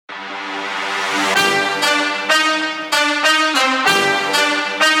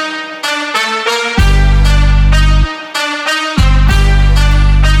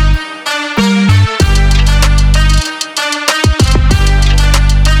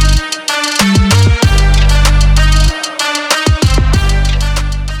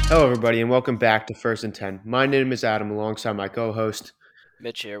everybody, and welcome back to First and 10. My name is Adam, alongside my co host,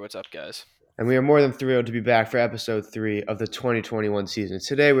 Mitch here. What's up, guys? and we are more than thrilled to be back for episode 3 of the 2021 season.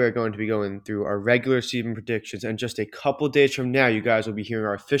 Today, we are going to be going through our regular season predictions, and just a couple days from now, you guys will be hearing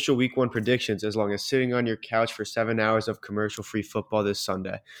our official week 1 predictions as long as sitting on your couch for 7 hours of commercial free football this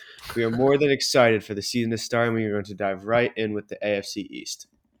Sunday. We are more than excited for the season to start, and we are going to dive right in with the AFC East.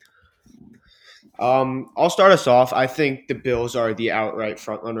 I'll start us off. I think the Bills are the outright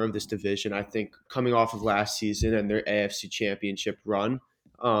frontrunner of this division. I think coming off of last season and their AFC Championship run,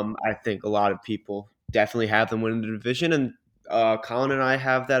 I think a lot of people definitely have them winning the division, and Colin and I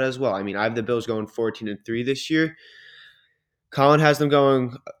have that as well. I mean, I have the Bills going 14-3 this year. Colin has them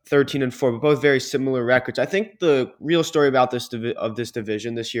going 13-4, but both very similar records. I think the real story about this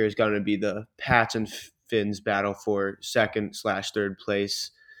division this year is going to be the Pats and Finns battle for second/third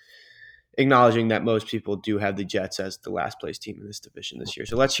place, acknowledging that most people do have the Jets as the last place team in this division this year.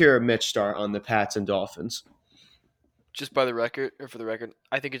 So let's hear Mitch start on the Pats and Dolphins. Just by the record, or for the record,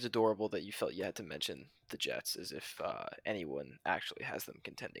 I think it's adorable that you felt you had to mention the Jets as if anyone actually has them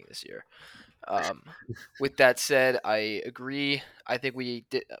contending this year. With that said, I agree. I think we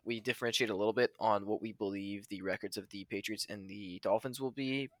differentiate a little bit on what we believe the records of the Patriots and the Dolphins will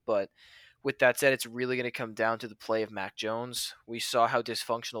be, but with that said, it's really going to come down to the play of Mac Jones. We saw how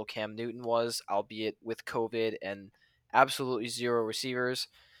dysfunctional Cam Newton was, albeit with COVID and absolutely zero receivers,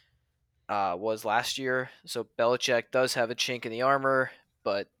 was last year. So Belichick does have a chink in the armor,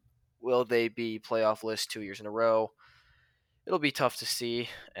 but will they be playoff list 2 years in a row? It'll be tough to see,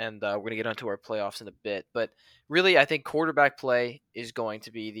 and we're going to get onto our playoffs in a bit. But really, I think quarterback play is going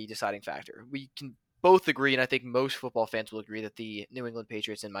to be the deciding factor. We can both agree, and I think most football fans will agree, that the New England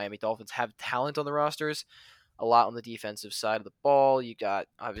Patriots and Miami Dolphins have talent on the rosters, a lot on the defensive side of the ball. You got,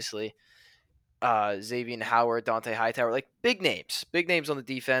 obviously, Xavier Howard, Dante Hightower, like big names on the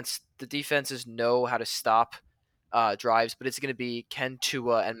defense. The defenses know how to stop drives, but it's going to be can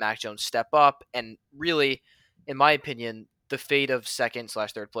Tua and Mac Jones step up. And really, in my opinion, the fate of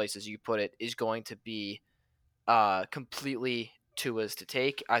second/third place, as you put it, is going to be completely Tua's to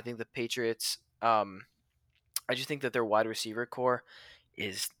take. I think the Patriots, I just think that their wide receiver core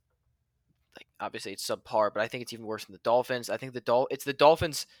is, like, obviously it's subpar, but I think it's even worse than the Dolphins. I think it's the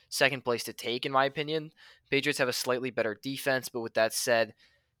Dolphins' second place to take, in my opinion. Patriots have a slightly better defense, but with that said,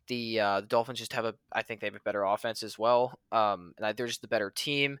 the Dolphins just I think they have a better offense as well, and they're just the better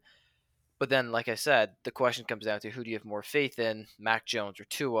team. But then, like I said, the question comes down to who do you have more faith in, Mac Jones or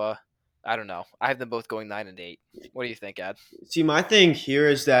Tua? I don't know. I have them both going 9-8. What do you think, Ad? See, my thing here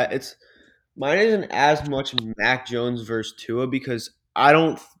is that mine isn't as much Mac Jones versus Tua, because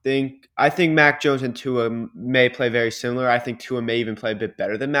I think Mac Jones and Tua may play very similar. I think Tua may even play a bit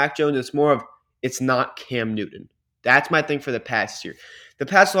better than Mac Jones. It's not Cam Newton. That's my thing for the Pats this year. The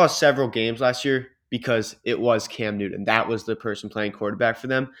Pats lost several games last year because it was Cam Newton. That was the person playing quarterback for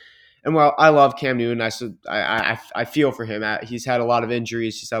them. And while I love Cam Newton, I feel for him. He's had a lot of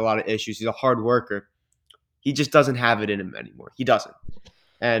injuries. He's had a lot of issues. He's a hard worker. He just doesn't have it in him anymore. He doesn't.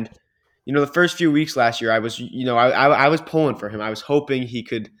 And the first few weeks last year, I was pulling for him. I was hoping he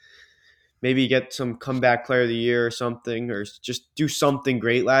could maybe get some comeback player of the year or something, or just do something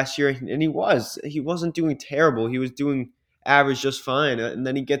great last year. And he wasn't doing terrible. He was doing average just fine. And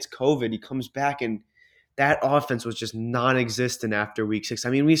then he gets COVID. He comes back, and that offense was just non-existent after week 6.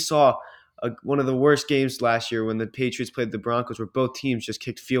 I mean, we saw one of the worst games last year when the Patriots played the Broncos, where both teams just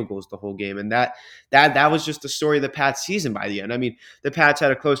kicked field goals the whole game. And that was just the story of the Pats season by the end. I mean, the Pats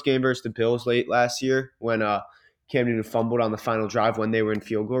had a close game versus the Bills late last year when Cam Newton fumbled on the final drive when they were in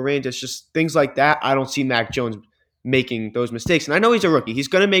field goal range. It's just things like that. I don't see Mac Jones making those mistakes. And I know he's a rookie. He's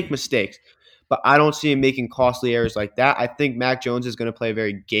going to make mistakes. But I don't see him making costly errors like that. I think Mac Jones is going to play a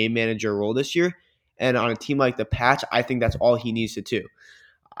very game manager role this year. And on a team like the Pats, I think that's all he needs to do.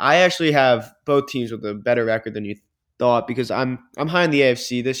 I actually have both teams with a better record than you thought, because I'm high in the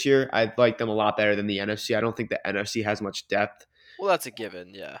AFC this year. I like them a lot better than the NFC. I don't think the NFC has much depth. Well, that's a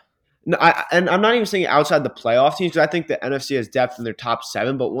given, yeah. No, and I'm not even saying outside the playoff teams, because I think the NFC has depth in their top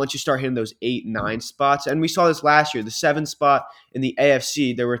 7. But once you start hitting those 8, 9 spots, and we saw this last year, the 7 spot in the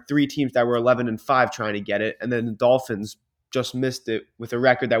AFC, there were 3 teams that were 11-5 trying to get it, and then the Dolphins just missed it with a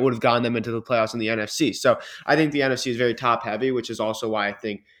record that would have gotten them into the playoffs in the NFC. So I think the NFC is very top heavy, which is also why I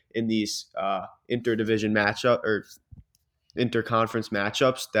think in these interdivision matchup or interconference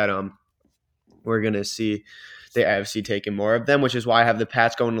matchups that we're going to see the AFC taking more of them, which is why I have the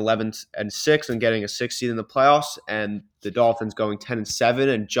Pats going 11-6 and getting a 6th seed in the playoffs, and the Dolphins going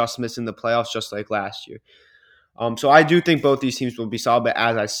 10-7 and just missing the playoffs, just like last year. So I do think both these teams will be solid, but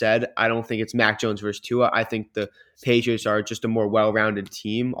as I said, I don't think it's Mac Jones versus Tua. I think the Patriots are just a more well-rounded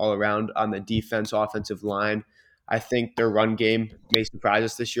team all around on the defense, offensive line. I think their run game may surprise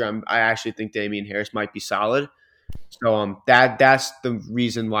us this year. I actually think Damian Harris might be solid. So that's the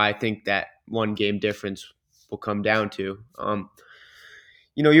reason why I think that one game difference will come down to.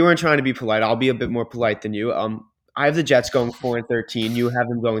 You weren't trying to be polite. I'll be a bit more polite than you. I have the Jets going 4-13. You have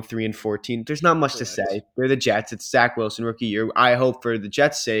them going 3-14. There's not much to Correct. say. They're the Jets. It's Zach Wilson rookie year. I hope for the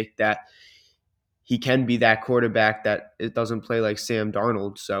Jets' sake that he can be that quarterback that it doesn't play like Sam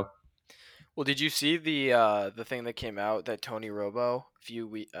Darnold. So Well, did you see the thing that came out that Tony Romo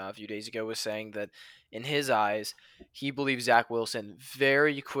a few days ago was saying that in his eyes, he believes Zach Wilson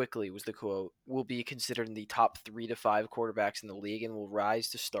very quickly was the quote will be considered in the top 3 to 5 quarterbacks in the league and will rise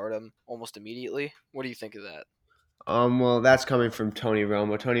to stardom almost immediately. What do you think of that? well, that's coming from Tony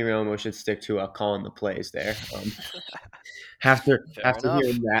Romo. Tony Romo should stick to calling the plays there. After Fair enough.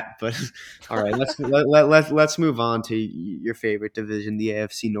 hearing that, but all right, let's move on to your favorite division, the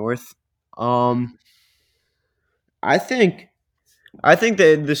AFC North. Um, Mhm. I think I think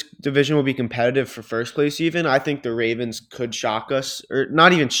that this division will be competitive for first place. Even I think the Ravens could shock us, or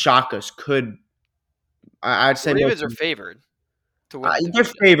not even shock us. I'd The say no. Ravens are favored to win the They're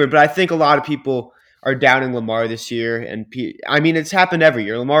division. favored, but I think a lot of people are doubting Lamar this year. And I mean, it's happened every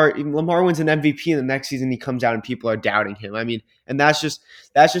year. Lamar wins an MVP, and the next season he comes out and people are doubting him. I mean, and that's just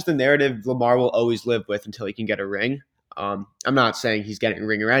the narrative Lamar will always live with until he can get a ring. I'm not saying he's getting a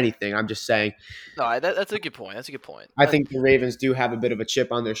ring or anything. I'm just saying No, that's a good point. That's a good point. I think the Ravens do have a bit of a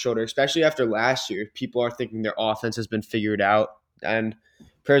chip on their shoulder, especially after last year. People are thinking their offense has been figured out. And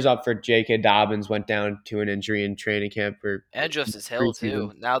prayers up for J.K. Dobbins went down to an injury in training camp or And Justice Hill preseason.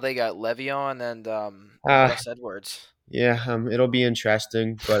 too. Now they got Le'Veon and Uh, Gus Edwards. yeah, it'll be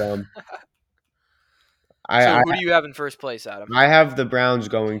interesting, but I, So I who do you have in first place, Adam? I have the Browns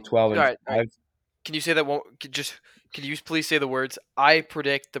going 12 All and right, all right. 5. Can you say that one? Can you please say the words? I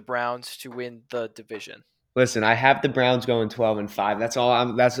predict the Browns to win the division. Listen, I have the Browns going 12 and 5. That's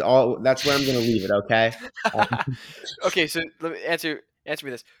all. That's where I'm going to leave it. Okay. Um, Okay, so let me answer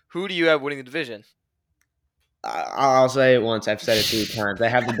me this. Who do you have winning the division? I'll say it once. I've said it 3 times. I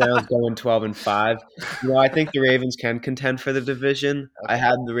have the Browns going 12 and 5. I think the Ravens can contend for the division. I Okay.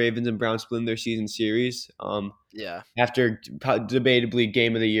 had the Ravens and Browns splitting their season series. Yeah. After debatably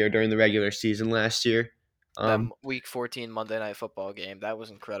game of the year during the regular season last year. That Um, week 14 Monday Night Football game. That was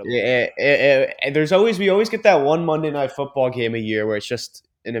incredible. there's always we always get that one Monday night football game a year where it's just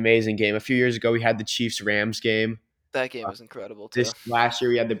an amazing game. A few years ago, we had the Chiefs Rams game. That game was incredible too. This last year,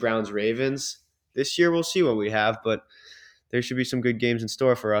 we had the Browns Ravens. This year, we'll see what we have, but there should be some good games in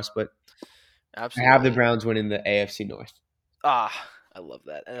store for us. But I have the Absolutely. Browns winning the AFC North. Ah, I love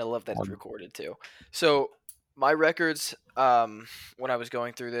that, and I love that it's Um, recorded too. So my records, when I was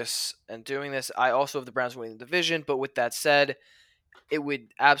going through this and doing this, I also have the Browns winning the division. But with that said, it would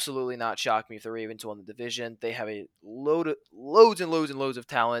absolutely not shock me if the Ravens won the division. They have a loads and loads and loads of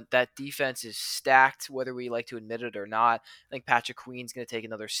talent. That defense is stacked, whether we like to admit it or not. I think Patrick Queen's going to take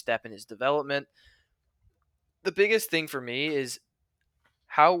another step in his development. The biggest thing for me is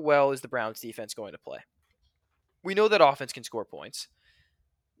how well is the Browns defense going to play? We know that offense can score points.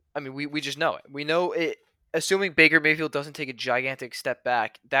 I mean, we just know it. We know it. Assuming Baker Mayfield doesn't take a gigantic step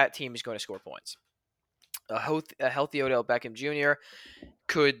back, that team is going to score points. A healthy Odell Beckham Jr.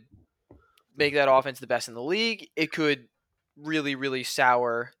 could make that offense the best in the league. It could really, really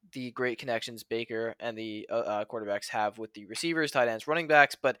sour the great connections Baker and the quarterbacks have with the receivers, tight ends, running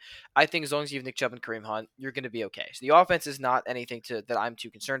backs. But I think as long as you have Nick Chubb and Kareem Hunt, you're going to be okay. So the offense is not anything that I'm too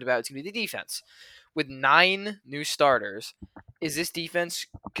concerned about. It's going to be the defense. With 9 new starters, is this defense?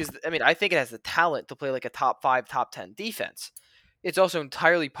 Because I mean, I think it has the talent to play like a top 5, top 10 defense. It's also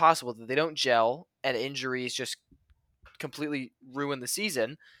entirely possible that they don't gel and injuries just completely ruin the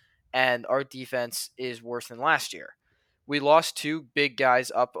season and our defense is worse than last year. We lost 2 big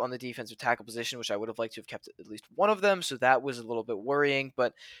guys up on the defensive tackle position, which I would have liked to have kept at least one of them, so that was a little bit worrying.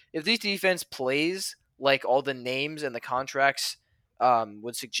 But if this defense plays like all the names and the contracts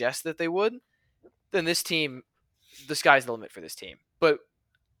would suggest that they would, then this team, the sky's the limit for this team. But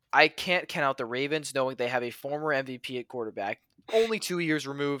I can't count out the Ravens knowing they have a former MVP at quarterback, only 2 years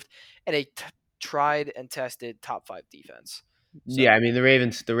removed, and a tried and tested top 5 defense. yeah, So I mean the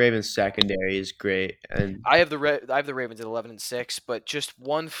Ravens secondary is great, and I have the Ravens at 11-6, but just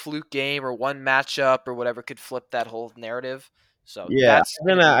one fluke game or one matchup or whatever could flip that whole narrative. So yeah, that's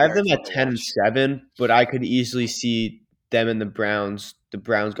going to be I have very them fun at to 10 and watch. 7, but I could easily see them and the Browns the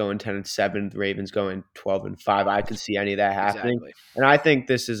Browns going 10-7, the Ravens going 12-5. I could see any of that happening, Exactly. and I think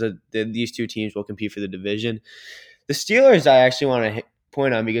these two teams will compete for the division. The Steelers, I actually want to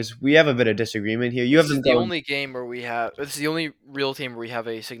point on because we have a bit of disagreement here. You have This them is the going only game where we have. This is the only real team where we have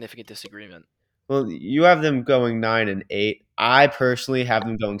a significant disagreement. well. You have them going 9-8. I personally have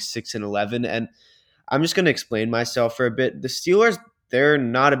them going 6-11, and I'm just going to explain myself for a bit. The Steelers, they're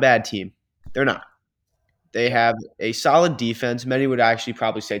not a bad team. They're not. They Yep. have a solid defense. Many would actually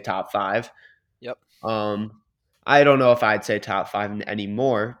probably say top five. Yep. Um, I don't know if I'd say top five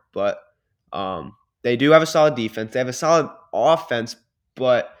anymore, but they do have a solid defense. They have a solid offense,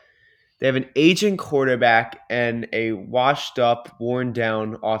 but they have an aging quarterback and a washed up, worn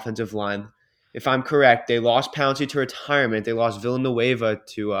down offensive line. If I'm correct, they lost Pouncey to retirement. They lost Villanueva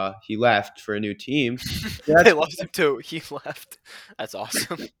to he left for a new team. They That's lost him too. He left. That's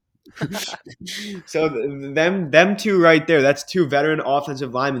awesome. so them two right there. That's two veteran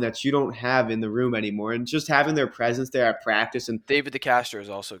offensive linemen that you don't have in the room anymore, and just having their presence there at practice and David DeCastro is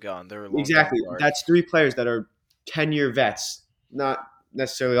also gone. They're a longtime exactly guard. that's three players that are 10-year vets, not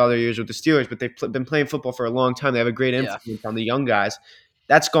necessarily all their years with the Steelers, but they've been playing football for a long time. They have a great Yeah. influence on the young guys.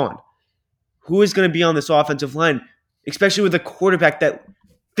 That's gone. Who is going to be on this offensive line, especially with a quarterback that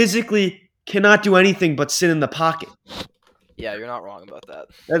physically cannot do anything but sit in the pocket? Yeah, you're not wrong about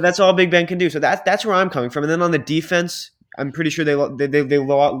that. That's all Big Ben can do. So that's where I'm coming from. And then on the defense, I'm pretty sure they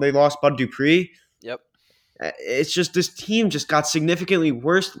lost Bud Dupree. Yep. It's just this team just got significantly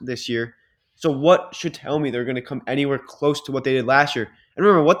worse this year. So what should tell me they're going to come anywhere close to what they did last year? And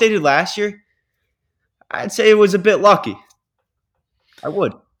remember, what they did last year, I'd say it was a bit lucky. I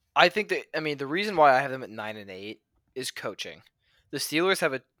would. I think that the reason why I have them at 9-8 is coaching. The Steelers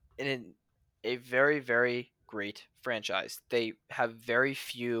have a very, very great franchise. They have very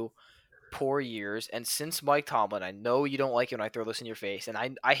few poor years, and since Mike Tomlin, I know you don't like it when I throw this in your face, and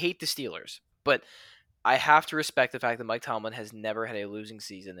I hate the Steelers, but I have to respect the fact that Mike Tomlin has never had a losing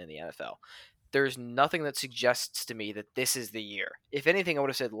season in the NFL. There's nothing that suggests to me that this is the year. If anything, I would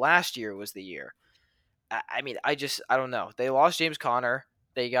have said last year was the year. I don't know. They lost James Conner.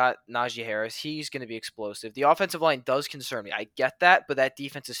 They got Najee Harris. He's going to be explosive. The offensive line does concern me. I get that, but that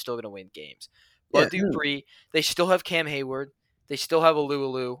defense is still going to win games. Yeah. Bud Dupree, they still have Cam Hayward. They still have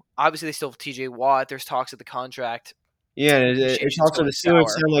Alu. Obviously, they still have TJ Watt. There's talks of the contract Yeah, and it's negotiations also going the Steelers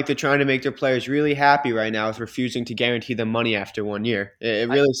sour. sound like they're trying to make their players really happy right now with refusing to guarantee them money after 1 year. It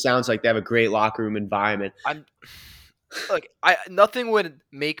I, really sounds like they have a great locker room environment. I'm Look. Nothing would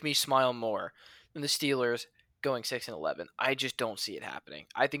make me smile more than the Steelers going 6-11. I just don't see it happening.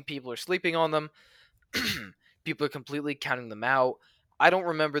 I think people are sleeping on them. People are completely counting them out. I don't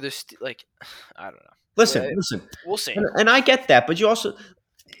remember this. I don't know. Listen, We'll see. and I get that, but you also,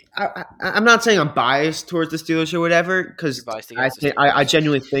 I'm not saying I'm biased towards the Steelers or whatever, because You're biased against the I Steelers.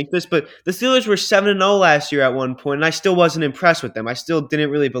 genuinely think this, but the Steelers were 7-0 last year at one point, and I still wasn't impressed with them. I still didn't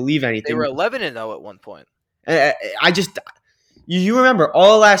really believe They anything. were 11-0 at one point. I just, you remember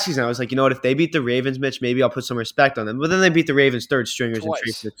all last season, I was like, you know what, if they beat the Ravens, Mitch, maybe I'll put some respect on them. But then they beat the Ravens third stringers and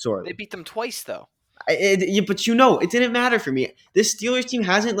Tracy Twice. McSorley. They beat them twice, though. But it didn't matter for me. This Steelers team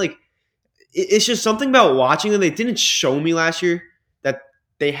hasn't it's just something about watching them. They didn't show me last year that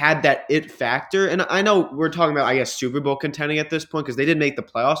they had that it factor. And I know we're talking about, I guess, Super Bowl contending at this point because they did make the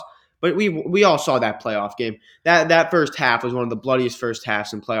playoffs. But we all saw that playoff game. That first half was one of the bloodiest first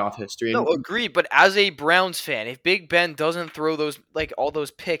halves in playoff history. No, And agreed. But as a Browns fan, if Big Ben doesn't throw those all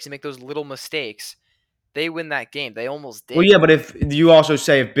those picks and make those little mistakes, they win that game. They almost did. well, yeah, but if you also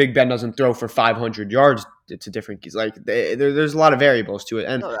say if Big Ben doesn't throw for 500 yards, it's a different case. There's a lot of variables to it,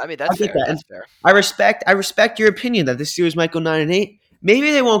 and No, I that's get fair. that. And That's fair. I respect your opinion that this series might go 9-8.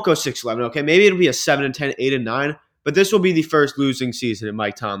 Maybe they won't go 6-11. Okay, maybe it'll be a 7-10, 8-9. But this will be the first losing season in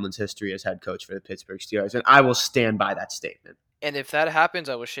Mike Tomlin's history as head coach for the Pittsburgh Steelers, and I will stand by that statement. And if that happens,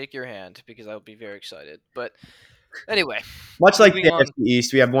 I will shake your hand because I will be very excited. But anyway, Much like moving the on. AFC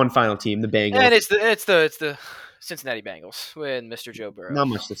East, we have one final team, the Bengals. And it's the Cincinnati Bengals with Mr. Joe Burrow. Not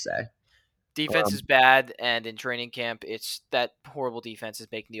much to say. Defense is bad, and in training camp, it's that horrible defense is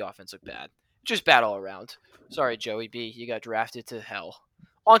making the offense look bad. Just bad all around. Sorry, Joey B. You got drafted to hell.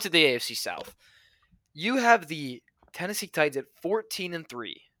 On to the AFC South. You have the Tennessee Titans at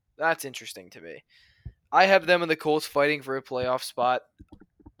 14-3. That's interesting to me. I have them and the Colts fighting for a playoff spot.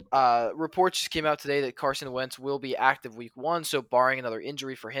 Reports just came out today that Carson Wentz will be active week 1, so barring another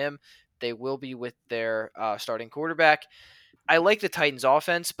injury for him, they will be with their starting quarterback. I like the Titans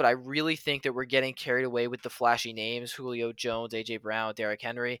offense, but I really think that we're getting carried away with the flashy names, Julio Jones, A.J. Brown, Derrick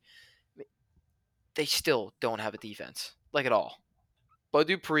Henry. They still don't have a defense, at all. Bud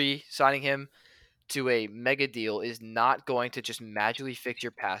Dupree, signing him to a mega deal is not going to just magically fix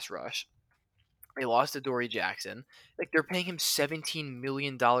your pass rush. They lost to Dory Jackson. Like they're paying him $17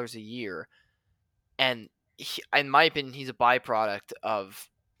 million a year, and in my opinion, he's a byproduct of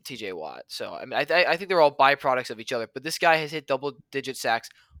T.J. Watt. So I mean, I think they're all byproducts of each other. But this guy has hit double-digit sacks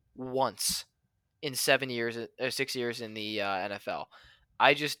once in 7 years or 6 years in the NFL.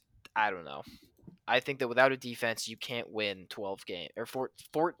 I just I don't know. I think that without a defense, you can't win 12 games or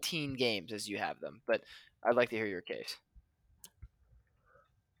 14 games as you have them. But I'd like to hear your case.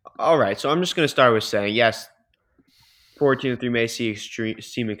 All right, so I'm just going to start with saying yes. 14-3 may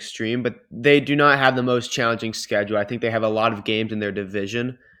seem extreme, but they do not have the most challenging schedule. I think they have a lot of games in their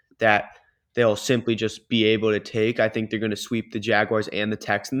division that they'll simply just be able to take. I think they're going to sweep the Jaguars and the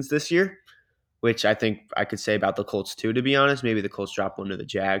Texans this year, which I think I could say about the Colts too, to be honest. Maybe the Colts drop one to the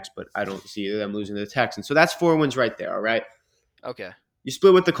Jags, but I don't see them losing to the Texans. So that's 4 wins right there, all right? Okay. You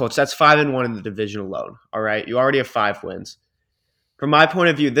split with the Colts. That's 5-1 in the division alone, all right? You already have 5 wins. From my point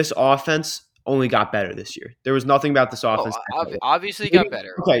of view, this offense only got better this year. There was nothing about this Oh, offense. obviously Maybe, got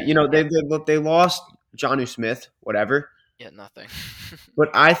better. okay, Yeah, they lost Jonnu Smith, whatever. yeah, nothing. But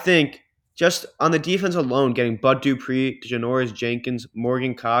I think just on the defense alone, getting Bud Dupree, Janoris Jenkins,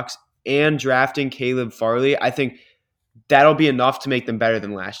 Morgan Cox, and drafting Caleb Farley, I think that'll be enough to make them better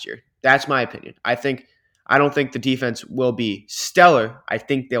than last year. That's my opinion. I don't think the defense will be stellar. I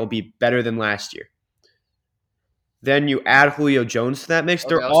think they'll be better than last year. Then you add Julio Jones to that mix. Oh,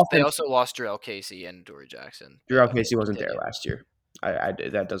 Their they offense, also lost Jarrell Casey and Dory Jackson. But Jarrell Casey wasn't there continue. last year.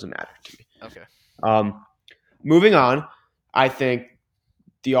 That doesn't matter to me. Okay. Moving on, I think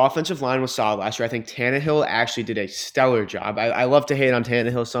the offensive line was solid last year. I think Tannehill actually did a stellar job. I love to hate on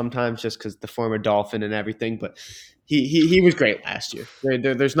Tannehill sometimes just because the former Dolphin and everything, but he was great last year.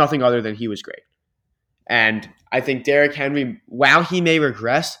 There's nothing other than he was great. And I think Derrick Henry, while he may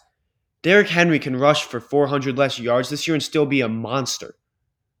regress, Derrick Henry can rush for 400 less yards this year and still be a monster.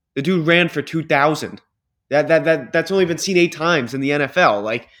 The dude ran for 2,000. That's only been seen 8 times in the NFL.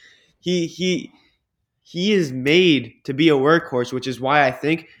 Like he is made to be a workhorse, which is why I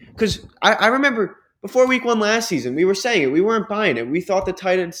think because I remember before week 1 last season, we were saying it. We weren't buying it. We thought the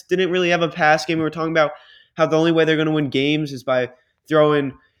Titans didn't really have a pass game. We were talking about how the only way they're going to win games is by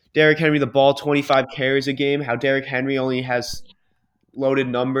throwing Derrick Henry the ball 25 carries a game. How Derrick Henry only has loaded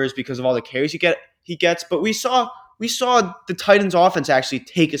numbers because of all the carries he gets. But we saw the Titans offense actually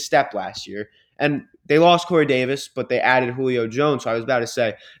take a step last year. And they lost Corey Davis, but they added Julio Jones. So I was about to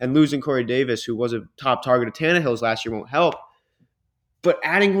say, and losing Corey Davis, who was a top target of Tannehill's last year, won't help. But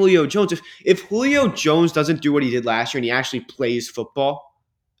adding Julio Jones, if Julio Jones doesn't do what he did last year and he actually plays football,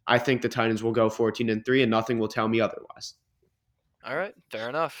 I think the Titans will go 14-3, and nothing will tell me otherwise. All right, fair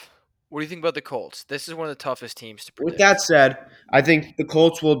enough. What do you think about the Colts? This is one of the toughest teams to predict. With that said, I think the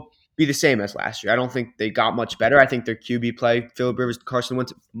Colts will be the same as last year. I don't think they got much better. I think their QB play, Phillip Rivers, Carson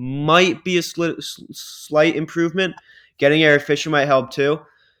Wentz, might be a slight improvement. Getting Eric Fisher might help too.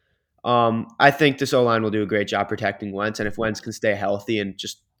 I think this O-line will do a great job protecting Wentz, and if Wentz can stay healthy and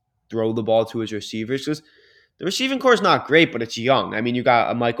just throw the ball to his receivers, because the receiving core is not great, but it's young. I mean, you got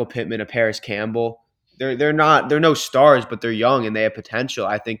a Michael Pittman, a Paris Campbell. They're no stars, but they're young and they have potential.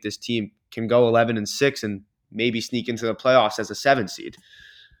 I think this team can go 11-6 and maybe sneak into the playoffs as a 7 seed.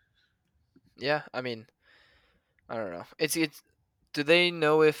 Yeah, I mean, I don't know. It's. Do they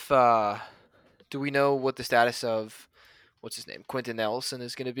know if? Do we know what the status of what's his name, Quentin Nelson,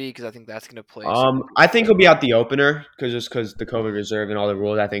 is going to be? Because I think that's going to play. I think he'll be out the opener because the COVID reserve and all the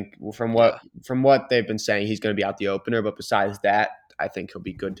rules. I think from what they've been saying, he's going to be out the opener. But besides that, I think he'll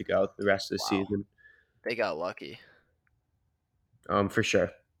be good to go the rest of the season. They got lucky. For sure,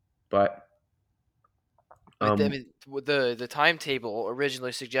 but. I mean, the timetable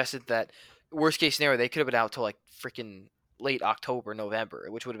originally suggested that worst case scenario they could have been out till like freaking late October, November,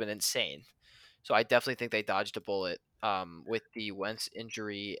 which would have been insane. So I definitely think they dodged a bullet with the Wentz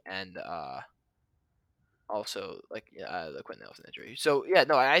injury and also like the Quentin Nelson injury. So yeah,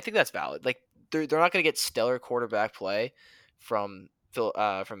 no, I think that's valid. Like they're not going to get stellar quarterback play from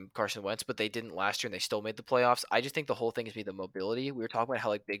Carson Wentz, but they didn't last year and they still made the playoffs. I just think the whole thing is be the mobility. We were talking about how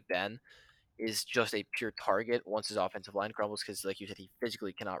like Big Ben is just a pure target once his offensive line crumbles because, like you said, he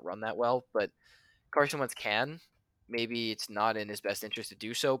physically cannot run that well. But Carson Wentz can. Maybe it's not in his best interest to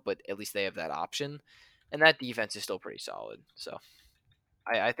do so, but at least they have that option. And that defense is still pretty solid. So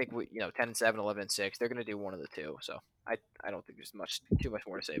I think 10-7, 11-6, they're going to do one of the two. So I don't think there's too much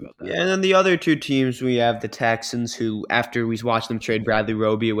more to say about that. Yeah, and then the other 2 teams, we have the Texans, who after we watched them trade Bradley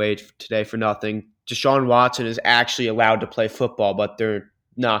Roby away today for nothing, Deshaun Watson is actually allowed to play football, but they're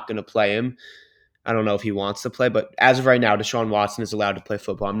not going to play him. I don't know if he wants to play, but as of right now, Deshaun Watson is allowed to play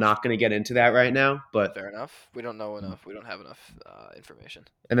football. I'm not going to get into that right now, but Fair enough. We don't know enough. We don't have enough information.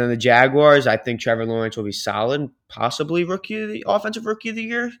 and then the Jaguars, I think Trevor Lawrence will be solid, possibly offensive rookie of the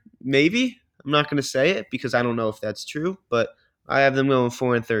year, maybe. I'm not going to say it because I don't know if that's true, but I have them going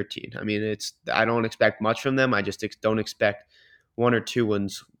 4-13. I mean, I don't expect much from them. I just don't expect one or two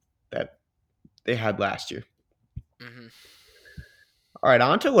wins that they had last year. Hmm. All right,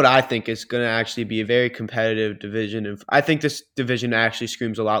 on to what I think is going to actually be a very competitive division. And I think this division actually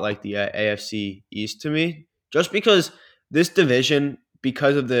screams a lot like the AFC East to me, just because this division,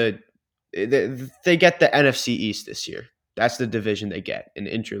 because of they get the NFC East this year. That's the division they get in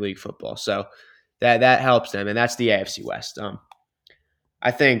interleague football, so that helps them, and that's the AFC West.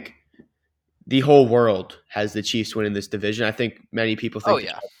 I think the whole world has the Chiefs winning this division. Oh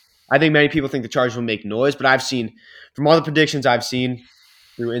yeah. I think many people think the Chargers will make noise, but I've seen from all the predictions I've seen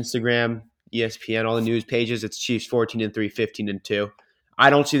through Instagram, ESPN, all the news pages, it's Chiefs 14-3, 15-2. I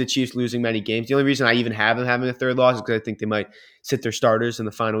don't see the Chiefs losing many games. The only reason I even have them having a third loss is because I think they might sit their starters in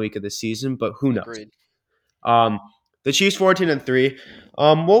the final week of the season, but who knows? Agreed. Um, the Chiefs 14-3.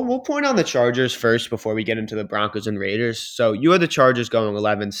 We'll point on the Chargers first before we get into the Broncos and Raiders. So you had the Chargers going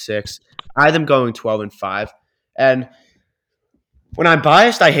 11-6. I had them going 12-5. And when I'm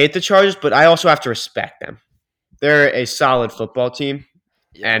biased, I hate the Chargers, but I also have to respect them. They're a solid football team.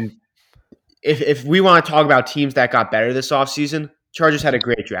 Yeah. And if we want to talk about teams that got better this offseason, Chargers had a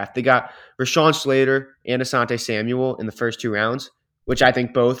great draft. They got Rashawn Slater and Asante Samuel in the first two rounds, which I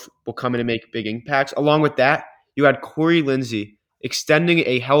think both will come in and make big impacts. Along with that, you had Corey Lindsey extending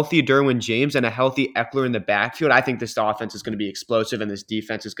a healthy Derwin James and a healthy Eckler in the backfield. I think this offense is going to be explosive and this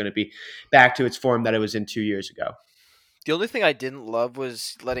defense is going to be back to its form that it was in 2 years ago. The only thing I didn't love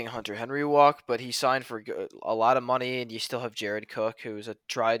was letting Hunter Henry walk, but he signed for a lot of money, and you still have Jared Cook, who's a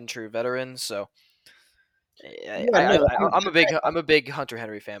tried and true veteran. So Yeah, no, I'm a big Hunter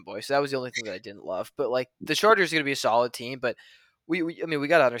Henry fanboy. So that was the only thing that I didn't love. But like the Chargers are going to be a solid team, but I mean we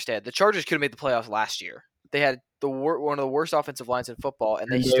got to understand the Chargers could have made the playoffs last year. They had one of the worst offensive lines in football, and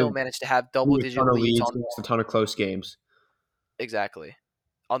they and they still managed to have blew double a digit ton of leads leads, on lost a ton of close games. exactly.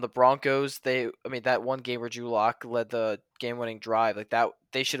 On the Broncos, that one game where Drew Lock led the game-winning drive, like that,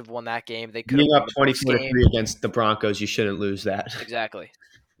 they should have won that game. They could have Being up won the Bucs game. 24-3 against the Broncos, you shouldn't lose that. Exactly.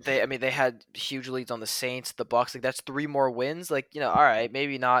 They had huge leads on the Saints, the Bucs. Like that's 3 more wins. Like all right,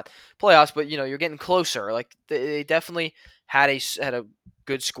 maybe not playoffs, but you're getting closer. Like they definitely had a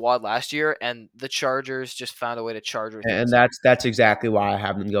good squad last year, and the Chargers just found a way to charger And things that's exactly why I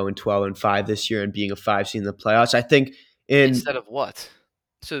have them going 12-5 this year and being a 5 seed in the playoffs. I think instead of what?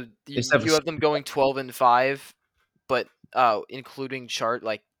 So instead of you have them going 12-5, but including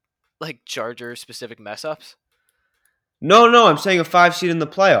Charger specific mess ups. no, I'm saying a 5 seed in the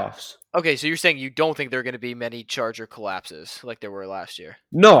playoffs. Okay, so you're saying you don't think there are going to be many Charger collapses like there were last year.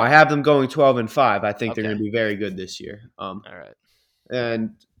 No, I have them going 12-5. I think they're Okay. going to be very good this year. All right.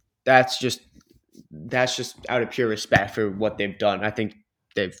 And that's just out of pure respect for what they've done. I think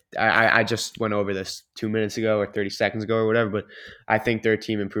I just went over this 2 minutes ago or 30 seconds ago or whatever, but I think their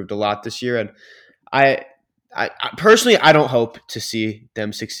team improved a lot this year. And I personally, I don't hope to see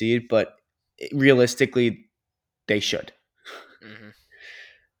them succeed, but realistically, they should. Mm-hmm.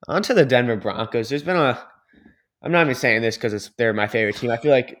 On to the Denver Broncos. There's been I'm not even saying this because they're my favorite team. I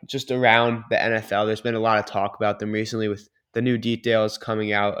feel like just around the NFL, there's been a lot of talk about them recently with the new details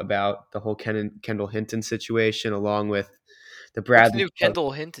coming out about the whole Kendall Hinton situation, along with the What's the Bradley new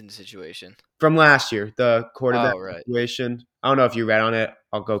Kendall Hinton situation? from last year, the quarterback Oh, right. situation. I don't know if you read on it.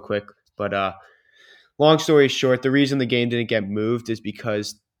 I'll go quick, but long story short, the reason the game didn't get moved is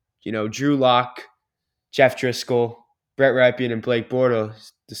because Drew Lock, Jeff Driscoll, Brett Rypien, and Blake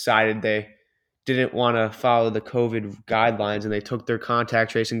Bortles decided they didn't want to follow the COVID guidelines, and they took their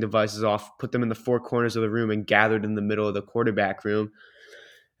contact tracing devices off, put them in the four corners of the room, and gathered in the middle of the quarterback room.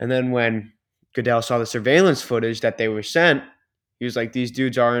 And then when Goodell saw the surveillance footage that they were sent, he was like, "These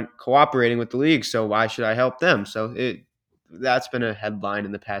dudes aren't cooperating with the league, so why should I help them?" So that's been a headline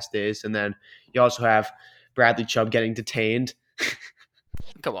in the past days. And then you also have Bradley Chubb getting detained.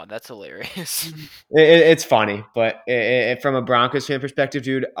 Come on, that's hilarious. It's funny, but from a Broncos fan perspective,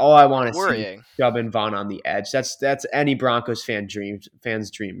 dude, all I want to see is Worrying. Chubb and Vaughn on the edge. That's any Broncos fan's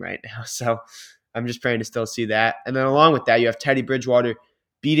dream right now. So I'm just praying to still see that. And then along with that, you have Teddy Bridgewater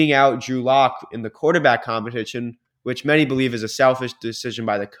beating out Drew Lock in the quarterback competition, which many believe is a selfish decision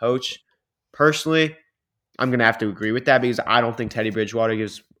by the coach. Personally, I'm going to have to agree with that because I don't think Teddy Bridgewater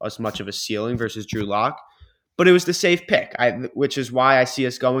gives us much of a ceiling versus Drew Lock. But it was the safe pick, which is why I see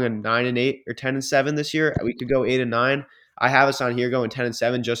us going a 9-8 or 10-7 this year. We could go 8-9. I have us on here going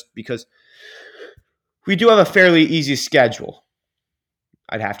 10-7 just because we do have a fairly easy schedule,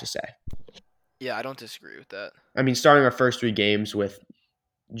 I'd have to say. Yeah, I don't disagree with that. I mean, starting our first three games with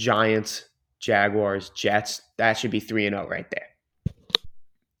Giants, Jaguars, Jets, that should be 3-0 right there.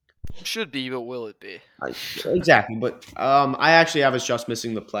 Should be, but will it be? I, exactly, but I actually have us just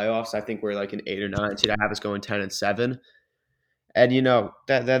missing the playoffs. I think we're like an 8 or 9 seed. I have us going 10-7, and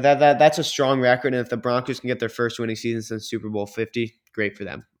that's a strong record. And if the Broncos can get their first winning season since Super Bowl 50, great for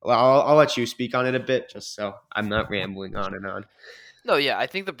them. I'll let you speak on it a bit, just so I'm not rambling on and on. No, yeah, I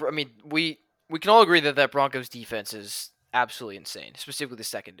think I mean, we can all agree that that Broncos defense is absolutely insane, specifically the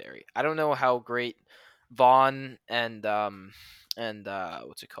secondary. I don't know how great Vaughn and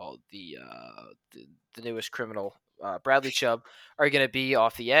what's it called the newest criminal Bradley Chubb are going to be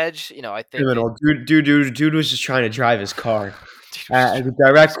off the edge. You know, I think that Criminal dude was just trying to drive his car. dude was just The trying to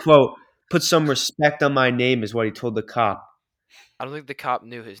drive direct his car. quote: "Put some respect on my name," is what he told the cop. I don't think the cop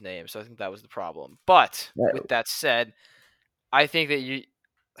knew his name, so I think that was the problem. But with that said, I think that you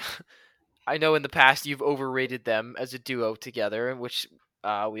I know in the past you've overrated them as a duo together, which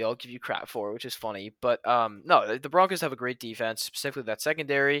we all give you crap for, which is funny. But no, the Broncos have a great defense, specifically that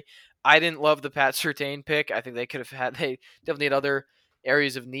secondary. I didn't love the Pat Surtain pick. I think they could have had they definitely had other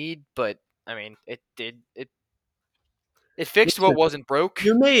areas of need, but I mean it fixed what Listen, wasn't broke.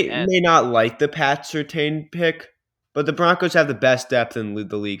 you And may not like the Pat Surtain pick, but the Broncos have the best depth in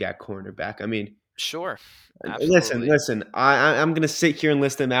the league at cornerback. I mean, sure, listen, absolutely, listen. I'm gonna sit here and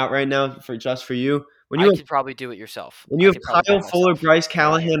list them out right now for you. I could probably do it yourself. When you I have could probably do Kyle it Fuller, myself, Bryce but I can't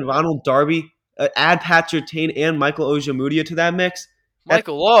Callahan, do it. Ronald Darby, add Pat Surtain and Michael Ojemudia to that mix, that's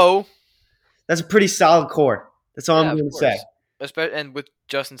Michael Lowe, that's a pretty solid core. That's all I'm yeah, of going to say. course. And with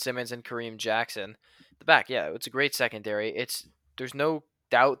Justin Simmons and Kareem Jackson, the back, yeah, it's a great secondary. There's no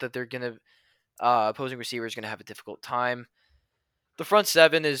doubt that they're gonna opposing receivers gonna have a difficult time. The front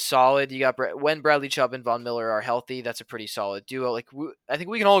seven is solid. You got when Bradley Chubb and Von Miller are healthy, that's a pretty solid duo. I think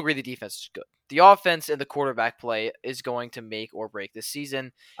we can all agree the defense is good. The offense and the quarterback play is going to make or break this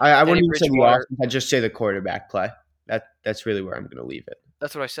season. I Teddy wouldn't even say the Bridgewater, offense. I'd just say the quarterback play. That's really where I'm going to leave it.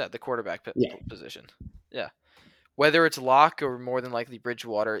 that's what I said. The quarterback Yeah, position, yeah. Whether it's Locke or more than likely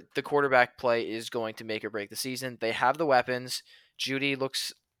Bridgewater, the quarterback play is going to make or break the season. They have the weapons. Judy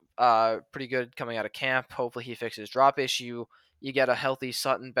looks pretty good coming out of camp. Hopefully he fixes drop issue. You get a healthy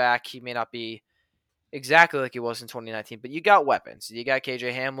Sutton back. He may not be exactly like he was in 2019, but you got weapons. You got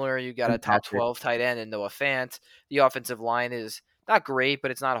KJ Hamler. You got a and top Patrick. 12 tight end in Noah Fant. The offensive line is not great,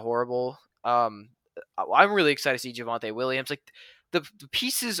 but it's not horrible. I'm really excited to see Javonte Williams. Like the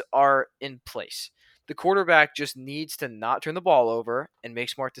pieces are in place. The quarterback just needs to not turn the ball over and make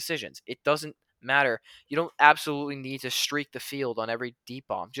smart decisions. It doesn't matter. You don't absolutely need to streak the field on every deep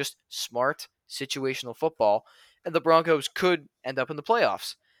bomb. Just smart situational football, and the Broncos could end up in the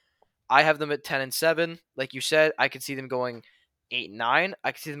playoffs. I have them at 10-7. Like you said, I could see them going 8-9.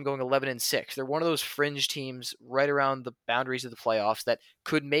 I could see them going 11-6. They're one of those fringe teams right around the boundaries of the playoffs that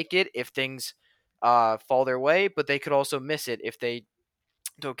could make it if things fall their way, but they could also miss it if they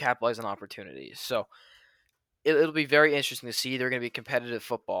don't capitalize on opportunities. So it'll be very interesting to see. They're going to be competitive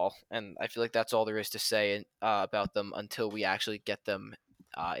football, and I feel like that's all there is to say about them until we actually get them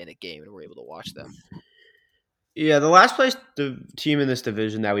in a game and we're able to watch them. Yeah, the last place the team in this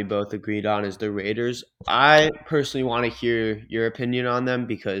division that we both agreed on is the Raiders. I personally want to hear your opinion on them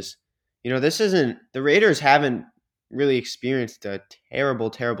because this isn't the Raiders haven't really experienced a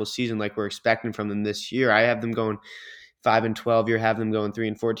terrible season like we're expecting from them this year. I have them going 5-12. You have them going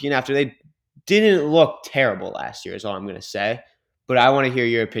 3-14 after they didn't look terrible last year. Is all I'm going to say. But I want to hear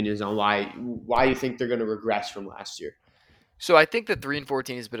your opinions on why you think they're going to regress from last year. So I think that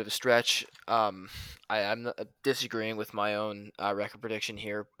 3-14 is a bit of a stretch. I'm not disagreeing with my own record prediction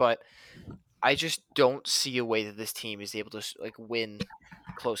here, but I just don't see a way that this team is able to like win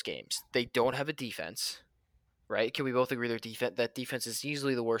close games. They don't have a defense, right? Can we both agree that defense is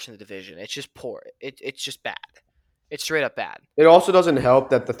easily the worst in the division? It's just poor. It's just bad. It's straight up bad. It also doesn't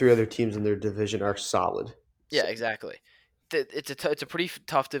help that the three other teams in their division are solid. Yeah, So, exactly. It's a pretty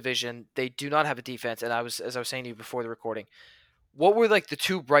tough division. They do not have a defense, and as I was saying to you before the recording, what were like the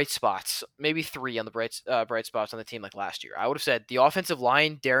two bright spots, maybe three on the bright spots on the team like last year? I would have said the offensive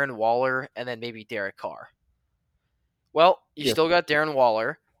line, Darren Waller, and then maybe Derek Carr. Well, you yeah, still got Darren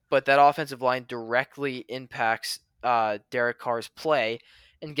Waller, but that offensive line directly impacts Derek Carr's play,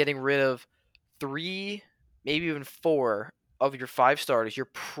 and getting rid of three, maybe even four of your five starters, your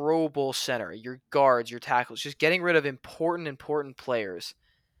Pro Bowl center, your guards, your tackles, just getting rid of important players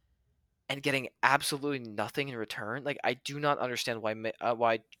and getting absolutely nothing in return. Like I do not understand why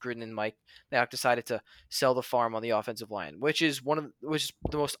Gruden and Mike Mayock decided to sell the farm on the offensive line, which is the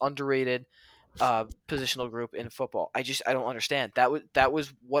most underrated positional group in football. I don't understand. That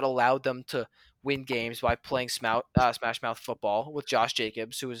was what allowed them to win games by playing smash mouth football with Josh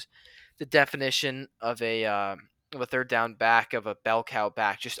Jacobs, who was the definition of a third down back, of a bell cow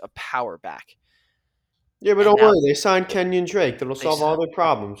back, just a power back. Yeah, but And don't now worry. They signed Kenyon Drake. That'll they solve all their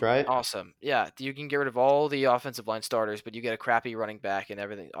problems, right? awesome. Yeah, you can get rid of all the offensive line starters, but you get a crappy running back, and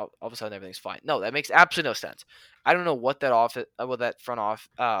everything. All of a sudden, everything's fine. No, that makes absolutely no sense. I don't know what that office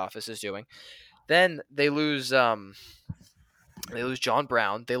is doing. Then they lose John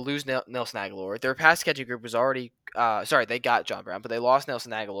Brown. They lose Nelson Aguilar. Their pass catching group was already sorry, they got John Brown, but they lost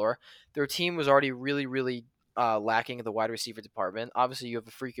Nelson Aguilar. Their team was already really, really lacking in the wide receiver department. Obviously, you have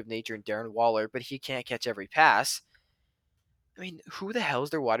a freak of nature in Darren Waller, but he can't catch every pass. I mean, who the hell is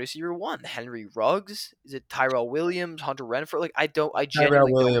their wide receiver one? Henry Ruggs? Is it Tyrell Williams? Hunter Renfro? Like, I Tyrell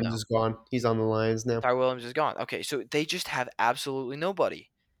genuinely don't Williams know. is gone. He's on the Lions now. Tyrell Williams is gone. Okay, so they just have absolutely nobody,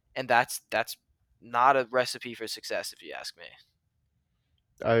 and that's not a recipe for success, if you ask me.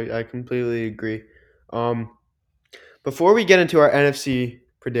 I completely agree. Um, Before we get into our NFC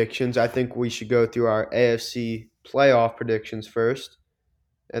predictions, I think we should go through our AFC playoff predictions first,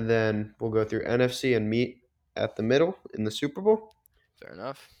 and then we'll go through NFC and meet at the middle in the Super Bowl. Fair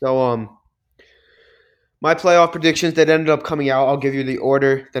enough. So, my playoff predictions that ended up coming out, I'll give you the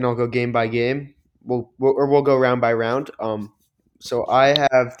order, then I'll go game by game. We'll go round by round. So I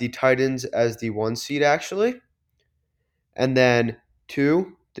have the Titans as the 1 seed actually, and then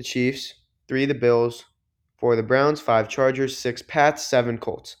 2 the Chiefs, 3 the Bills, 4 the Browns, 5 Chargers, 6 Pats, 7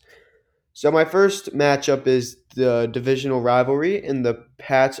 Colts. So my first matchup is the divisional rivalry in the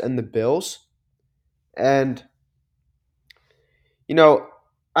Pats and the Bills, and you know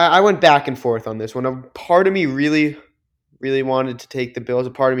I went back and forth on this one. A part of me really wanted to take the Bills.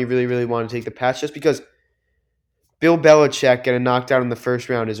 A part of me really wanted to take the Pats just because Bill Belichick getting knocked out in the first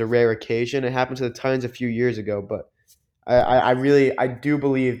round is a rare occasion. It happened to the Titans a few years ago, but I do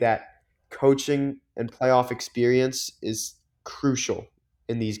believe that coaching and playoff experience is crucial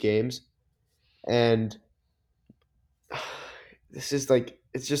in these games. And this is like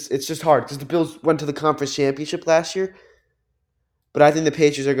it's just hard because the Bills went to the conference championship last year, but I think the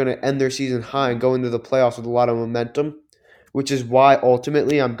Patriots are going to end their season high and go into the playoffs with a lot of momentum, which is why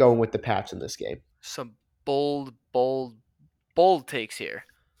ultimately I'm going with the Pats in this game. Some bold, bold, bold takes here.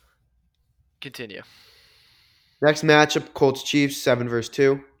 Continue. Next matchup: Colts Chiefs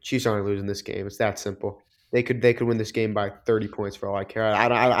 7-2. Chiefs aren't losing this game. It's that simple. They could win this game by 30 points for all I care.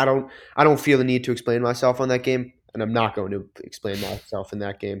 I don't feel the need to explain myself on that game, and I'm not going to explain myself in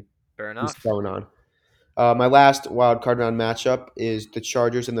that game. Fair What's enough. going on? My last wild card round matchup is the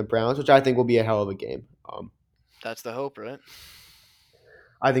Chargers and the Browns, which I think will be a hell of a game. That's the hope, right?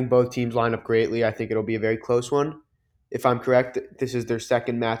 I think both teams line up greatly. I think it'll be a very close one. If I'm correct, this is their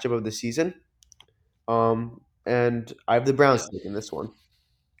second matchup of the season. And I have the Browns Yeah. taking this one.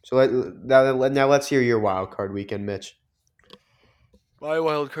 So now let's hear your wild card weekend, Mitch. My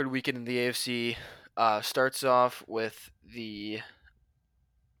wild card weekend in the AFC starts off with the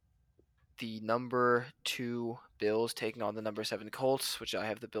number 2 Bills taking on the number 7 Colts, which I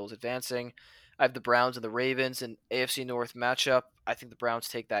have the Bills advancing. I have the Browns and the Ravens in AFC North matchup. I think the Browns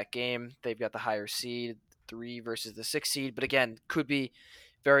take that game. They've got the higher seed, 3 versus the 6 seed, but again, could be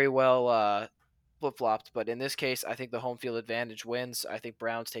very well flip flopped. But in this case, I think the home field advantage wins. I think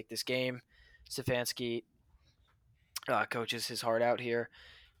Browns take this game. Stefanski coaches his heart out here.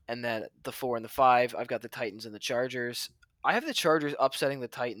 And then the 4 and the 5, I've got the Titans and the Chargers. I have the Chargers upsetting the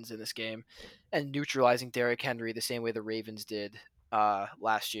Titans in this game and neutralizing Derrick Henry the same way the Ravens did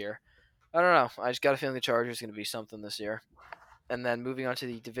last year. I don't know. I just got a feeling the Chargers are going to be something this year. And then moving on to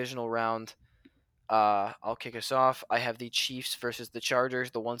the divisional round, I'll kick us off. I have the Chiefs versus the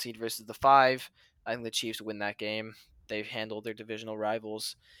Chargers, the 1 seed versus the 5. I think the Chiefs win that game. They've handled their divisional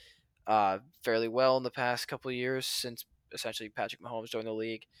rivals fairly well in the past couple of years since essentially Patrick Mahomes joined the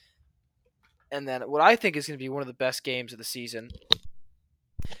league. And then what I think is going to be one of the best games of the season,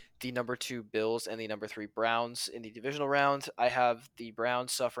 the number 2 Bills and the number 3 Browns in the divisional round. I have the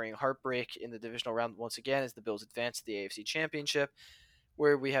Browns suffering heartbreak in the divisional round once again as the Bills advance to the AFC Championship,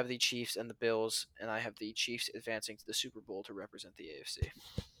 where we have the Chiefs and the Bills, and I have the Chiefs advancing to the Super Bowl to represent the AFC.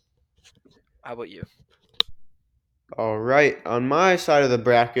 How about you? All right, on my side of the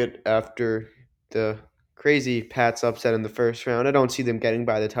bracket, after the crazy Pats upset in the first round, I don't see them getting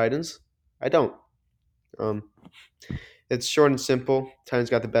by the Titans. I don't. Um, it's short and simple. Titans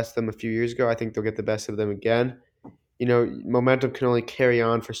got the best of them a few years ago. I think they'll get the best of them again. Momentum can only carry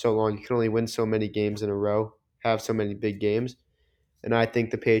on for so long. You can only win so many games in a row, have so many big games, and I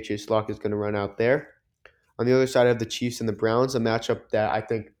think the Patriots' luck is going to run out there. On the other side of the Chiefs and the Browns, a matchup that I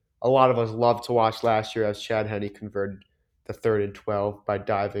think a lot of us loved to watch last year as Chad Henne converted the 3rd and 12 by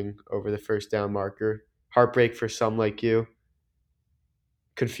diving over the first down marker. Heartbreak for some like you,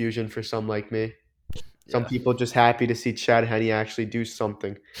 confusion for some like me. Some Yeah, people just happy to see Chad Henne actually do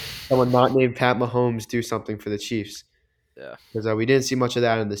something. Someone not named Pat Mahomes do something for the Chiefs. yeah. Because we didn't see much of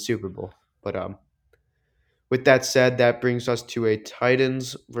that in the Super Bowl. But with that said, that brings us to a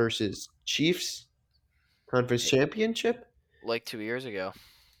Titans versus Chiefs conference championship. Like 2 years ago.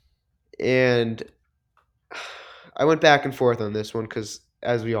 And I went back and forth on this one because,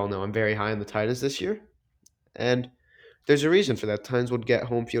 as we all know, I'm very high on the Titans this year. And there's a reason for that. Titans would get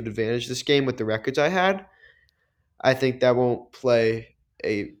home field advantage. This game, with the records I had, I think that won't play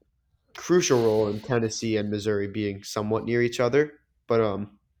a crucial role in Tennessee and Missouri being somewhat near each other. But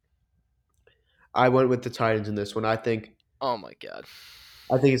I went with the Titans in this one. Oh my god.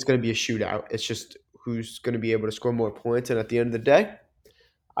 I think it's going to be a shootout. It's just who's going to be able to score more points. And at the end of the day,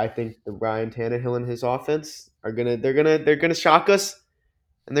 I think the Ryan Tannehill and his offense are they're gonna shock us,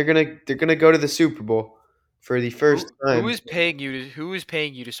 and they're gonna go to the Super Bowl for the first Who time. is paying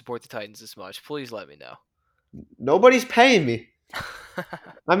you to support the Titans this much? Please let me know. Nobody's paying me.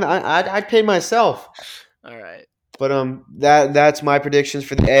 I'd pay myself. All right. But that's my predictions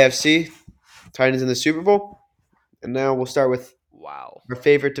for the AFC Titans in the Super Bowl. And now we'll start with Wow. our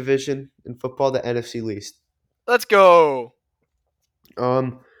favorite division in football, the NFC least. Let's go.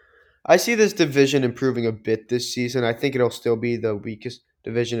 Um, I see this division improving a bit this season. I think it'll still be the weakest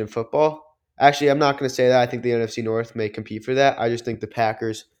division in football. Actually, I'm not going to say that. I think the NFC North may compete for that. I just think the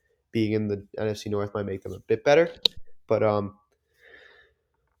Packers being in the NFC North might make them a bit better. But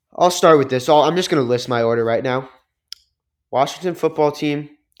I'll start with this. I'm just going to list my order right now. Washington football team,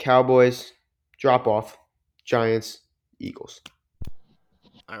 Cowboys, drop off, Giants, Eagles.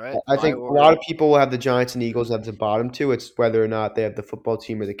 All right. I My think a lot order. of people will have the Giants and Eagles at the bottom two. It's whether or not they have the football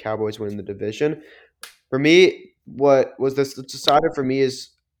team or the Cowboys winning the division. For me, what was this decided for me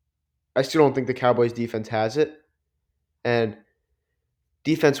is I still don't think the Cowboys defense has it. And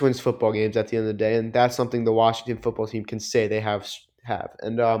defense wins football games at the end of the day, and that's something the Washington football team can say they have.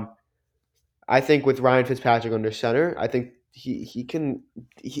 And I think with Ryan Fitzpatrick under center, I think he can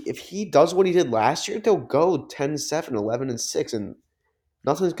if he does what he did last year, they'll go 10-7, 11-6, and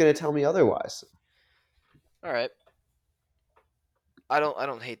nothing's going to tell me otherwise. All right. I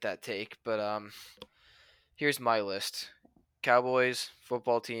don't hate that take, but here's my list. Cowboys,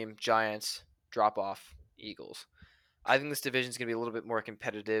 football team, Giants, drop off, Eagles. I think this division is going to be a little bit more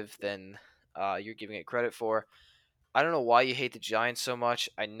competitive than you're giving it credit for. I don't know why you hate the Giants so much.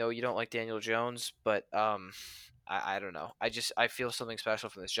 I know you don't like Daniel Jones, but I don't know. I feel something special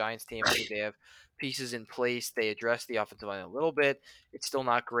from this Giants team. I think they have pieces in place. They address the offensive line a little bit. It's still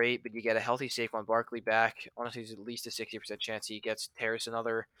not great, but you get a healthy Saquon Barkley back. Honestly, there's at least a 60% chance he gets tears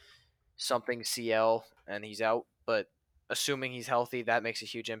another something CL and he's out. But assuming he's healthy, that makes a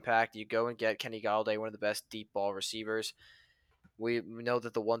huge impact. You go and get Kenny Galladay, one of the best deep ball receivers. We know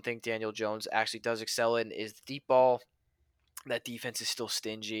that the one thing Daniel Jones actually does excel in is the deep ball. That defense is still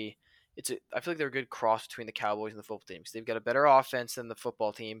stingy. I feel like they're a good cross between the Cowboys and the football team because they've got a better offense than the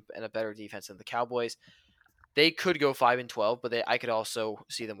football team and a better defense than the Cowboys. They could go 5-12, but I could also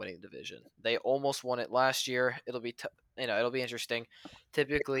see them winning the division. They almost won it last year. It'll be interesting.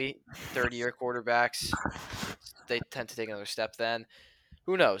 Typically, third-year quarterbacks they tend to take another step. Then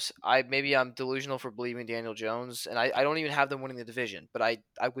who knows? Maybe I'm delusional for believing Daniel Jones, and I don't even have them winning the division, but I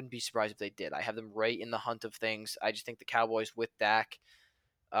wouldn't be surprised if they did. I have them right in the hunt of things. I just think the Cowboys with Dak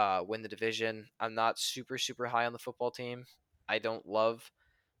win the division. I'm not super high on the football team. I don't love.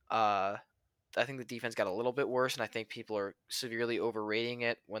 I think the defense got a little bit worse, and I think people are severely overrating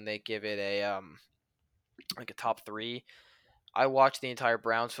it when they give it a like a top three. I watched the entire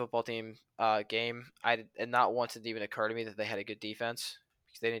Browns football team game. And not once did it even occur to me that they had a good defense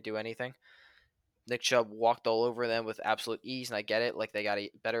because they didn't do anything. Nick Chubb walked all over them with absolute ease, and I get it. Like they got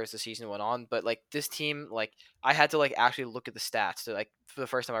better as the season went on, but like this team, like I had to like actually look at the stats to like for the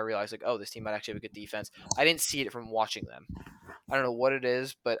first time I realized like, oh, this team might actually have a good defense. I didn't see it from watching them. I don't know what it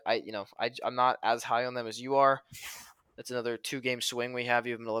is, but I'm not as high on them as you are. That's another 2 game swing we have.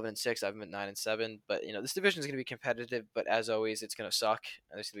 You have them 11-6. I have them at 9-7. But this division is going to be competitive. But as always, it's going to suck.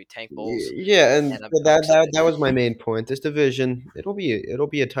 And there's going to be tank bowls. Yeah, and And I'm that excited that was my main point. This division, it'll be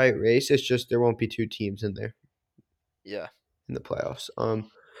a tight race. It's just there won't be two teams in there Yeah. in the playoffs.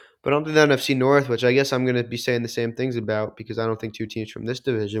 But on to the NFC North, which I guess I'm going to be saying the same things about because I don't think two teams from this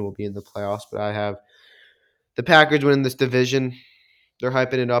division will be in the playoffs. But I have the Packers winning this division. They're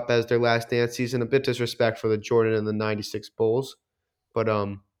hyping it up as their last dance season. A bit disrespectful to Jordan and the '96 Bulls, but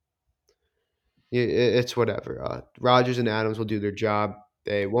it's whatever. Rodgers and Adams will do their job.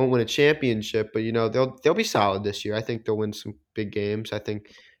 They won't win a championship, but they'll be solid this year. I think they'll win some big games. I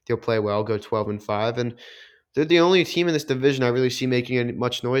think they'll play well, go 12-5, and they're the only team in this division I really see making any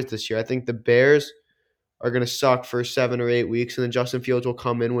much noise this year. I think the Bears are going to suck for 7 or 8 weeks, and then Justin Fields will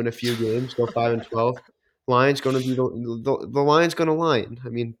come in, win a few games, go 5-12. Lions going to be the Lions going to lion. I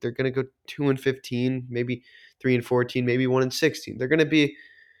mean, they're going to go 2-15, maybe 3-14, maybe 1-16. They're going to be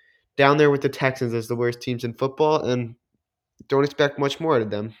down there with the Texans as the worst teams in football, and don't expect much more out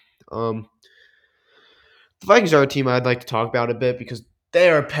of them. Um, the Vikings are a team I'd like to talk about a bit because they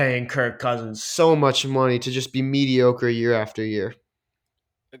are paying Kirk Cousins so much money to just be mediocre year after year.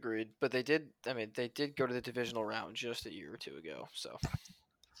 Agreed. But they did. I mean, they did go to the divisional round just a year or two ago. So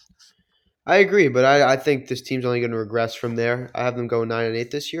I agree, but I think this team's only going to regress from there. I have them go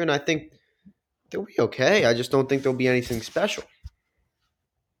 9-8 this year, and I think they'll be okay. I just don't think there'll be anything special.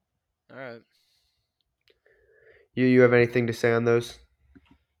 all right. You have anything to say on those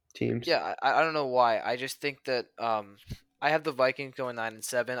teams? Yeah, I don't know why. I just think that I have the Vikings going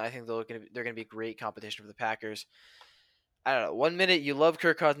 9-7. I think they're gonna be great competition for the Packers. I don't know. One minute you love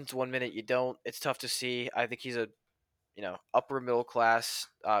Kirk Cousins, one minute you don't. It's tough to see. I think he's a upper middle class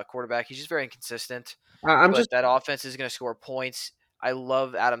quarterback. He's just very inconsistent, I'm but just that offense is gonna score points. I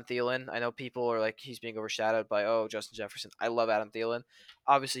love Adam Thielen. I know people are like he's being overshadowed by Justin Jefferson. I love Adam Thielen.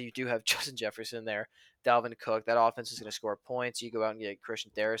 Obviously, you do have Justin Jefferson there. Dalvin Cook. That offense is going to score points. You go out and get Christian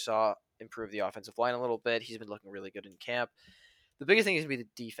Darrisaw, improve the offensive line a little bit. He's been looking really good in camp. The biggest thing is going to be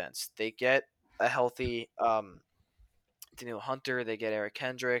the defense. They get a healthy Daniel Hunter. They get Eric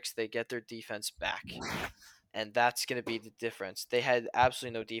Kendricks. They get their defense back, and that's going to be the difference. They had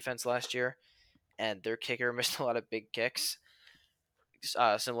absolutely no defense last year, and their kicker missed a lot of big kicks.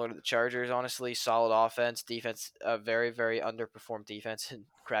 Similar to the Chargers, honestly, solid offense, defense, very, very underperformed defense, and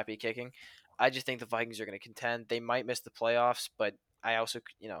crappy kicking. I just think the Vikings are going to contend. They might miss the playoffs, but I also,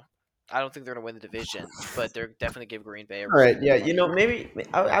 I don't think they're going to win the division, but they're definitely give Green Bay a all run right. for their Yeah, money. maybe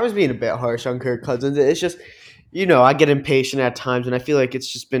I was being a bit harsh on Kirk Cousins. It's just, I get impatient at times, and I feel like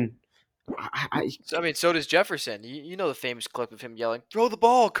it's just been. So I mean, so does Jefferson. You know the famous clip of him yelling, "Throw the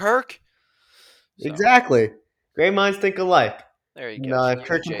ball, Kirk!" So Exactly. Great minds think alike. there you And, go. if You and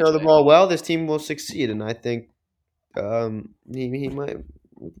Kirk can throw the JJ. ball well, this team will succeed, and I think he might.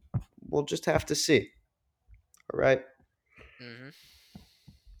 We'll just have to see. All right. Hmm.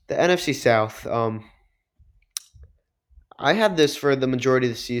 The NFC South. I had this for the majority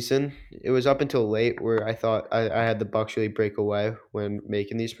of the season. It was up until late where I thought I had the Bucks really break away when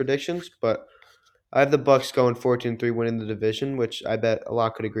making these predictions, but I have the Bucks going 14-3 winning the division, which I bet a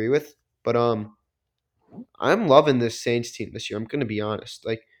lot could agree with. But I'm loving this Saints team this year. I'm going to be honest.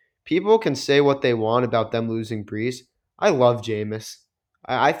 Like people can say what they want about them losing Breeze. I love Jameis.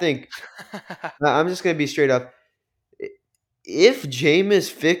 I think I'm just going to be straight up. If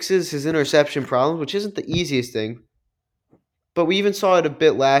Jameis fixes his interception problems, which isn't the easiest thing, but we even saw it a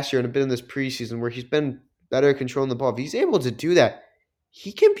bit last year and a bit in this preseason where he's been better at controlling the ball. If he's able to do that,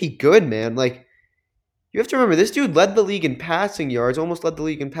 he can be good, man. Like you have to remember, this dude led the league in passing yards, almost led the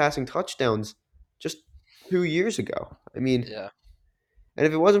league in passing touchdowns just 2 years ago. I mean, Yeah. and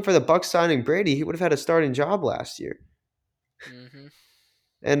if it wasn't for the Bucks signing Brady, he would have had a starting job last year. Hmm.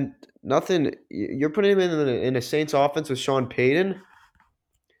 And nothing. You're putting him in a Saints offense with Sean Payton.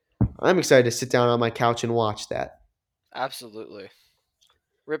 I'm excited to sit down on my couch and watch that. Absolutely.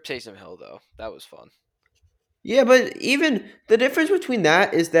 Rip Taysom Hill though. That was fun. Yeah, but even the difference between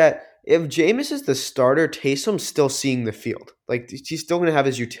that is that if Jameis is the starter, Taysom's still seeing the field. Like he's still going to have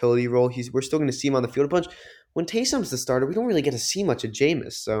his utility role. We're still going to see him on the field a bunch. When Taysom's the starter, we don't really get to see much of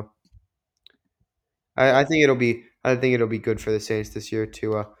Jameis. So I Yeah. think it'll be good for the Saints this year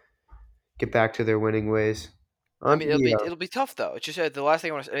to get back to their winning ways. I On to mean, the it'll be tough though. It's just the last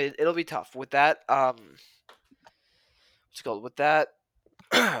thing I want to say. It'll be tough with that. What's it called with that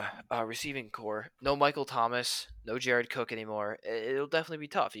receiving core? No Michael Thomas, no Jared Cook anymore. It'll definitely be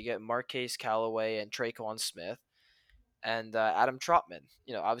tough. You get Marquise Callaway and Traquan Smith and Adam Trotman.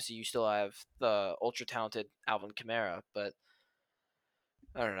 Obviously you still have the ultra talented Alvin Kamara, but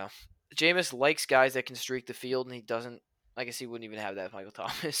I don't know. Jameis likes guys that can streak the field, and he doesn't. I guess he wouldn't even have that with Michael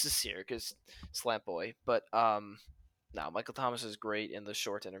Thomas this year because slant boy. But no, Michael Thomas is great in the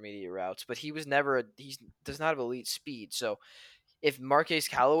short intermediate routes, but he was never he does not have elite speed. So if Marquise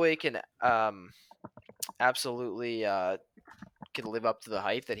Callaway can absolutely can live up to the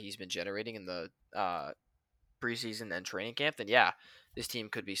hype that he's been generating in the preseason and training camp, then yeah, this team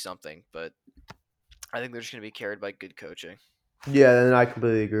could be something. But I think they're just going to be carried by good coaching. Yeah, and I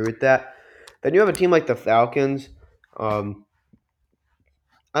completely agree with that. Then you have a team like the Falcons. Um,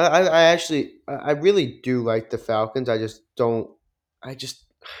 I really do like the Falcons. I just don't. I just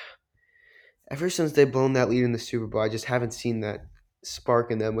ever since they've blown that lead in the Super Bowl, I just haven't seen that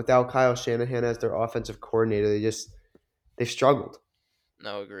spark in them. Without Kyle Shanahan as their offensive coordinator, they've struggled.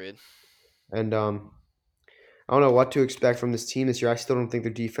 No, agreed. And I don't know what to expect from this team this year. I still don't think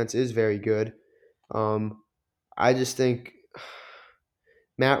their defense is very good. Um, I just think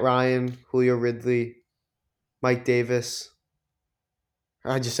Matt Ryan, Julio Ridley, Mike Davis.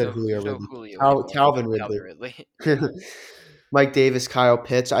 I just said Julio There's no Ridley. Julio anymore. Calvin Calvin Ridley. Ridley. Yeah, Mike Davis, Kyle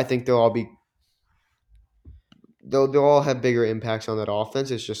Pitts. I think they'll all have bigger impacts on that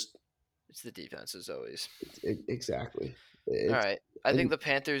offense. It's just it's the defense as always. exactly. All It's right. I think and the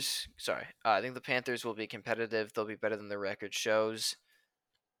Panthers. Sorry, I think the Panthers will be competitive. They'll be better than their record shows.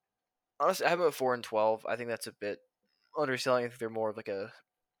 Honestly, I have them at 4-12. I think that's a bit underselling. I think they're more of like a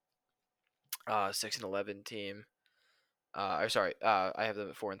 6-11 team. Or sorry, I have them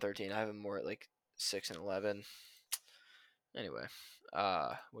at 4-13. I have them more at like 6-11. Anyway,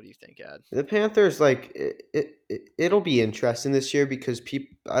 what do you think, Ad? the Panthers, like it'll be interesting this year because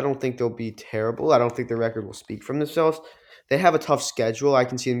people. I don't think they'll be terrible. I don't think their record will speak for themselves. They have a tough schedule. I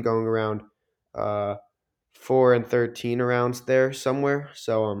can see them going around 4-13 around there somewhere.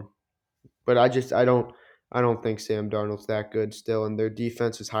 So but I don't think Sam Darnold's that good still, and their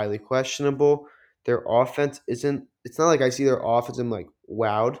defense is highly questionable. Their offense isn't. It's not like I see their offense and like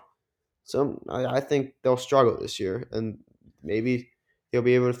wowed. So I think they'll struggle this year, and maybe they'll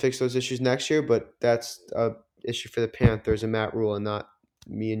be able to fix those issues next year. But that's a issue for the Panthers and Matt Rule, and not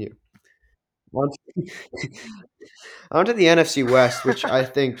me and you. On on to the NFC West, which I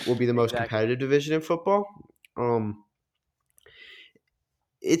think will be the most Exactly. competitive division in football. Um,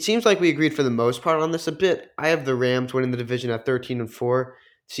 it seems like we agreed for the most part on this a bit. I have the Rams winning the division at 13-4,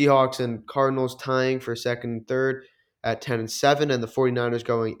 Seahawks and Cardinals tying for second and third at 10-7, and the 49ers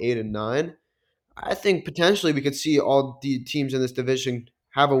going 8-9. I think potentially we could see all the teams in this division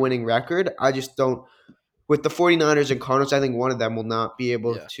have a winning record. I just don't. With the 49ers and Cardinals, I think one of them will not be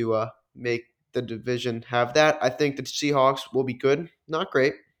able Yeah. to make the division have that. I think the Seahawks will be good, not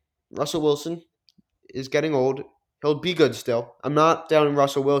great. Russell Wilson is getting old. He'll be good still. I'm not down in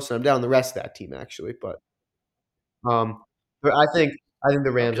Russell Wilson. I'm down in the rest of that team actually, um, but I think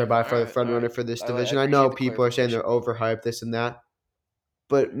the Rams Okay. are by All far the right. front All runner right. for this I division. I know appreciate the people are saying they're clarification. overhyped, this and that,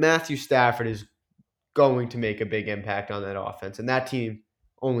 but Matthew Stafford is going to make a big impact on that offense. And that team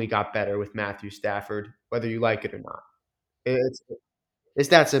only got better with Matthew Stafford, whether you like it or not. It's it's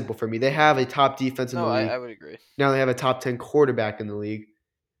that simple for me. They have a top defense in the No, I league. would agree. Now they have a top 10 quarterback in the league.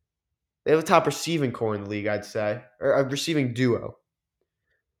 They have a top receiving core in the league, I'd say, or a receiving duo.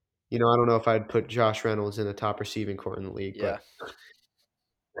 I don't know if I'd put Josh Reynolds in the top receiving core in the league, Yeah. but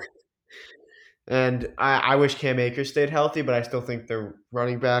and I wish Cam Akers stayed healthy, but I still think their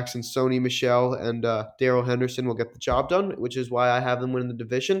running backs and Sony Michelle and Daryl Henderson will get the job done, which is why I have them win the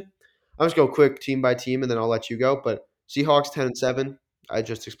division. I'll just go quick team by team, and then I'll let you go. But Seahawks 10-7. I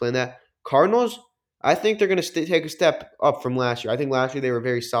just explained that. Cardinals, I think they're going to take a step up from last year. I think last year they were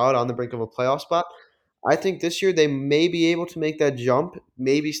very solid on the brink of a playoff spot. I think this year they may be able to make that jump,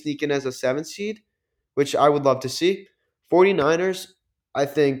 maybe sneak in as a 7 seed, which I would love to see. 49ers, I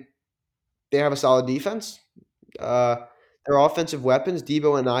think they have a solid defense. Uh, their offensive weapons,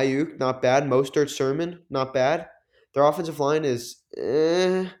 Debo and Ayuk, not bad. Mostert, Sermon, not bad. Their offensive line is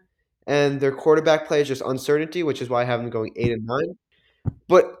and their quarterback play is just uncertainty, which is why I have them going 8-9.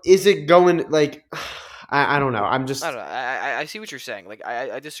 But is it going like I don't know. I'm I just don't know. I see what you're saying. Like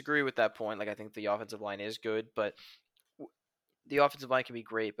I disagree with that point. Like I think the offensive line is good, but the offensive line can be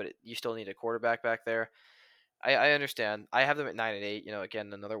great, but you still need a quarterback back there. I understand. I have them at 9-8.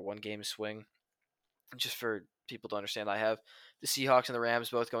 Again, another one game swing. Just for people to understand, I have the Seahawks and the Rams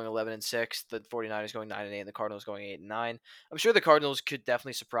both going 11-6, the 49ers going 9-8, and the Cardinals going 8-9. I'm sure the Cardinals could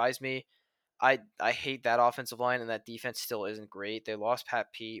definitely surprise me. I hate that offensive line, and that defense still isn't great. They lost Pat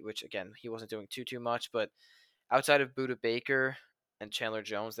Pete, which again he wasn't doing too much, but outside of Buda Baker and Chandler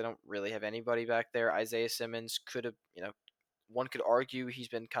Jones, they don't really have anybody back there. Isaiah Simmons could have, one could argue he's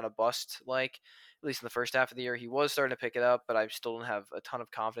been kind of bust like, at least in the first half of the year. He was starting to pick it up, but I still don't have a ton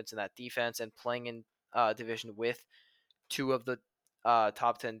of confidence in that defense. And playing in division with two of the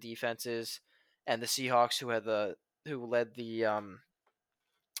top 10 defenses, and the Seahawks, who led the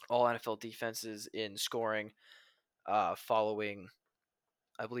all NFL defenses in scoring, following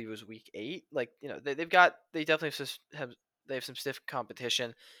I believe it was week 8. Like they definitely have some stiff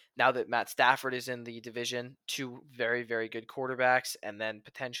competition now that Matt Stafford is in the division. Two very very good quarterbacks, and then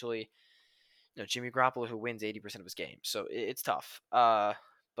potentially Jimmy Garoppolo who wins 80% of his games. So it's tough.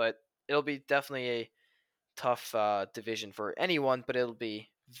 But it'll be definitely a tough division for anyone. But it'll be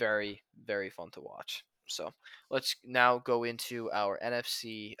very very fun to watch. So let's now go into our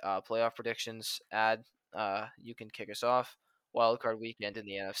NFC playoff predictions. You can kick us off. Wild card weekend in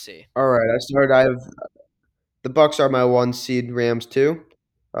the NFC. All right, I started. I have the Bucks are my one seed, Rams two.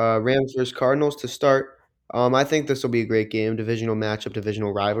 Rams versus Cardinals to start. I think this will be a great game, divisional matchup,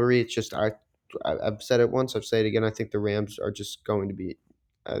 divisional rivalry. It's just I've said it once, I've said it again. I think the Rams are just going to be,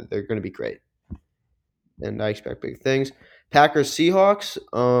 they're going to be great, and I expect big things. Packers Seahawks.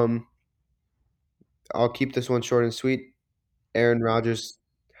 I'll keep this one short and sweet. Aaron Rodgers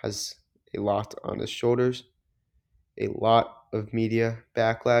has a lot on his shoulders, a lot of media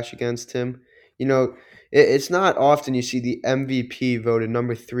backlash against him. You know, it's not often you see the MVP voted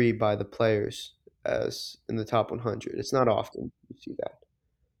number three by the players as in the top 100. It's not often you see that.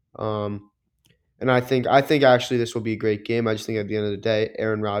 And I think actually this will be a great game. I just think at the end of the day,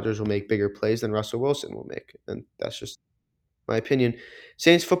 Aaron Rodgers will make bigger plays than Russell Wilson will make, and that's just my opinion.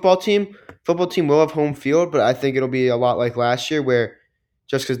 Saints football team will have home field, but I think it'll be a lot like last year, where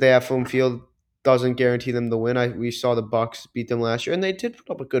just because they have home field doesn't guarantee them the win. We saw the Bucks beat them last year, and they did put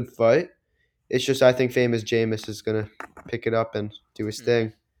up a good fight. It's just I think famous Jameis is gonna pick it up and do his Hmm.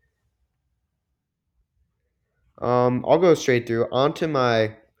 thing. I'll go straight through onto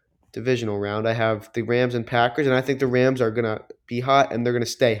my divisional round. I have the Rams and Packers, and I think the Rams are gonna be hot and they're gonna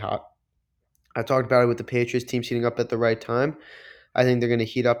stay hot. I talked about it with the Patriots team heating up at the right time. I think they're going to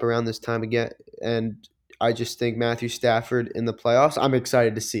heat up around this time again. And I just think Matthew Stafford in the playoffs, I'm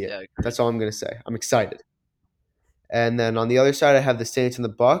excited to see Yeah, it. agreed. That's all I'm going to say. I'm excited. And then on the other side, I have the Saints and the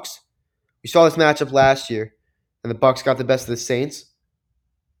Bucks. We saw this matchup last year, and the Bucks got the best of the Saints.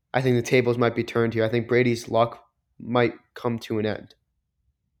 I think the tables might be turned here. I think Brady's luck might come to an end.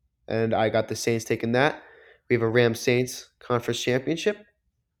 And I got the Saints taking that. We have a Rams Saints conference championship.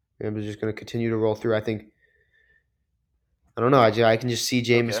 Rams are just going to continue to roll through. I don't know. I can just see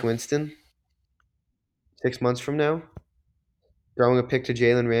Jameis Okay, Winston 6 months from now throwing a pick to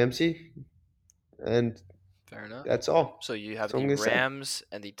Jalen Ramsey, and fair enough. that's all. So you That's have all I'm the gonna say. Rams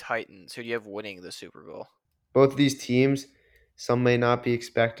and the Titans. Who do you have winning the Super Bowl? Both of these teams, some may not be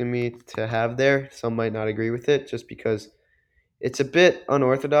expecting me to have there. Some might not agree with it, just because it's a bit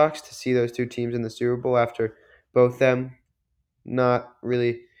unorthodox to see those two teams in the Super Bowl after both them not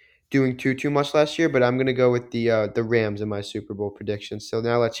really doing too much last year. But I'm gonna go with the Rams in my Super Bowl prediction. So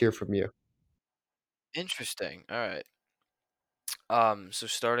now let's hear from you. Interesting. All right. So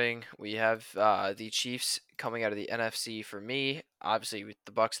starting, we have the Chiefs coming out of the NFC for me. Obviously, with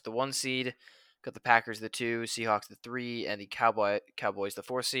the Bucks at the 1 seed, got the Packers the 2, Seahawks the 3, and the Cowboys the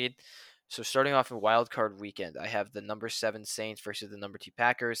 4 seed. So starting off in Wild Card Weekend, I have the number 7 Saints versus the number 2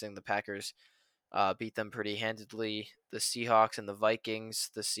 Packers, and the Packers beat them pretty handedly. The Seahawks and the Vikings.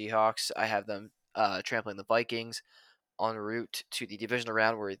 The Seahawks, I have them trampling the Vikings en route to the divisional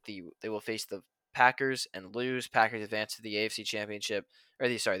round where they will face the Packers and lose. Packers advance to the AFC Championship, or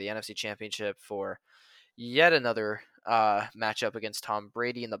the NFC Championship for yet another matchup against Tom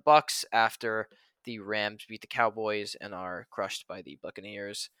Brady and the Bucks after the Rams beat the Cowboys and are crushed by the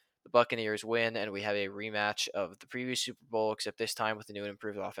Buccaneers. The Buccaneers win, and we have a rematch of the previous Super Bowl, except this time with a new and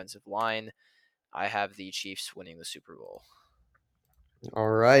improved offensive line. I have the Chiefs winning the Super Bowl. All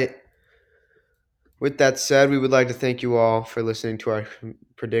right. With that said, we would like to thank you all for listening to our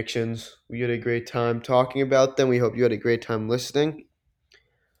predictions. We had a great time talking about them. We hope you had a great time listening.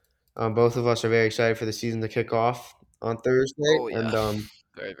 Both of us are very excited for the season to kick off on Thursday. Oh And yeah,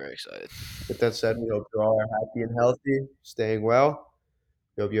 very very excited. with that said, we hope you all are happy and healthy, staying well.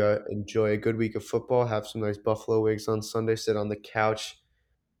 We hope you enjoy a good week of football. Have some nice Buffalo wings on Sunday. Sit on the couch,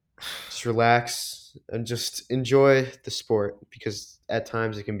 just relax, and just enjoy the sport because at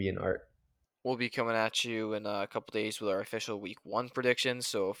times it can be an art. We'll be coming at you in a couple days with our official week 1 predictions.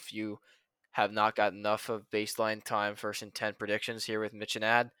 So if you have not got enough of baseline time first and 10 predictions here with Mitch and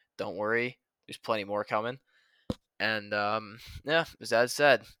Ad, don't worry. There's plenty more coming. And yeah, as that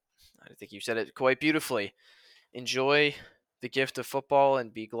said, I think you said it quite beautifully. Enjoy the gift of football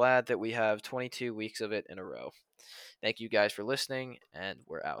and be glad that we have 22 weeks of it in a row. Thank you guys for listening, and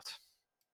we're out.